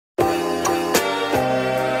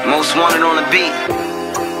Most wanted on the beat.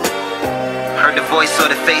 Heard the voice, saw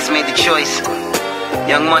the face, made the choice.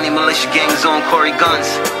 Young Money Militia Gang's on Cory, Gunz,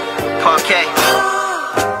 Parkay.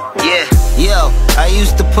 Yeah. Yo, I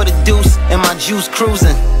used to put a deuce in my juice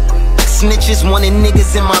cruising. Snitches wanted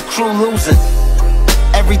niggas in my crew losing.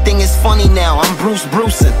 Everything is funny now, I'm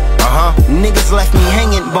Brucing. Niggas left me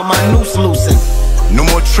hanging, but my noose loosened. No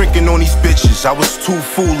more tricking on these bitches, I was too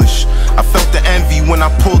foolish. I felt the envy when I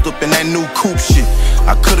pulled up in that new coupe shit.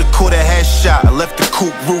 I could've caught a headshot, I left the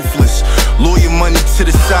coupe roofless. Lawyer money to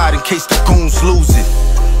the side in case the goons lose it.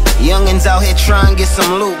 Youngins out here trying to get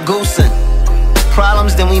some loot goosing.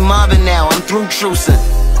 Problems, then we mobbing now, I'm through trucing.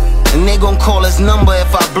 And they gon' call his number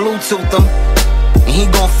if I Bluetooth him. And he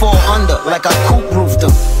gon' fall under like I coupe roofed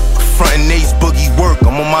him. Frontin' Ace boogie work,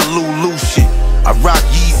 I'm on my Lulu shit. I rock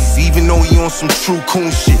Yeezys even though he on some true coon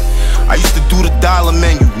shit. I used to do the dollar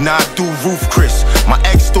menu, now I do roof Chris. My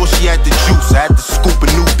ex thought she had the juice, I had to scoop a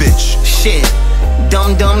new bitch. Shit,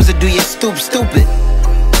 dum-dums or do you stupid?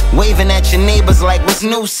 Waving at your neighbors like what's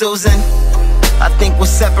new, Susan? I think what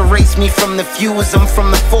separates me from the few is I'm from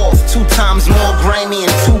the fourth. 2 times more grimy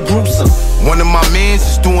and 2 gruesome. One of my mans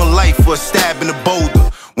is doing life for a stab in the boulder.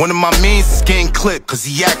 One of my mans is getting clipped cause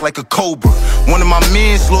he act like a cobra. One of my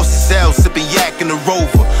mans lost his cell sipping yak in the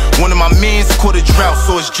Rover. One of my mans caught a drought,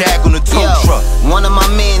 saw his jag on the tow truck. One of my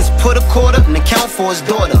mans put a quarter and account for his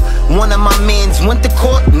daughter. One of my mans went to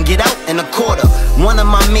court and get out in a quarter. One of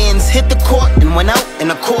my mans hit the court and went out in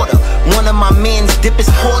a quarter. One of my mans dip his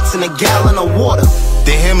ports in a gallon of water.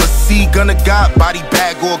 They him a C-gun a got body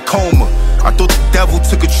bag or a coma. I thought the devil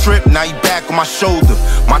took a trip, now he back on my shoulder.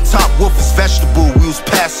 My top wolf is vegetable, we was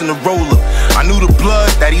passing the roller. I knew the blood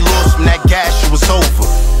that he lost from that gash, it was over.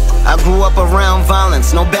 I grew up around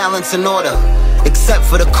violence, no balance in order. Except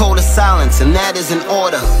for the code of silence, and that is in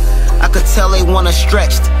order. I could tell they want us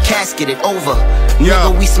stretched, casketed over.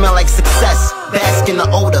 Nigga, we smell like success, bask in the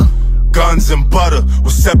odor. Guns and butter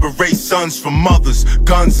will separate sons from mothers.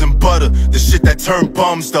 Guns and butter, the shit that turn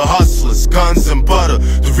bums to hustlers. Guns and butter,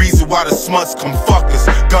 the reason why the smuts come fuck us.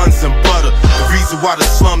 Guns and butter, the reason why the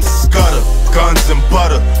slums is gutter. Guns and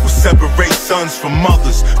butter will separate sons from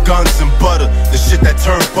mothers. Guns and butter, the shit that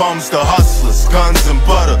turn bums to hustlers. Guns and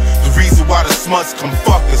butter, the reason why the smuts come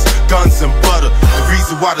fuck us. Guns and butter, the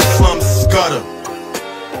reason why the slums is gutter.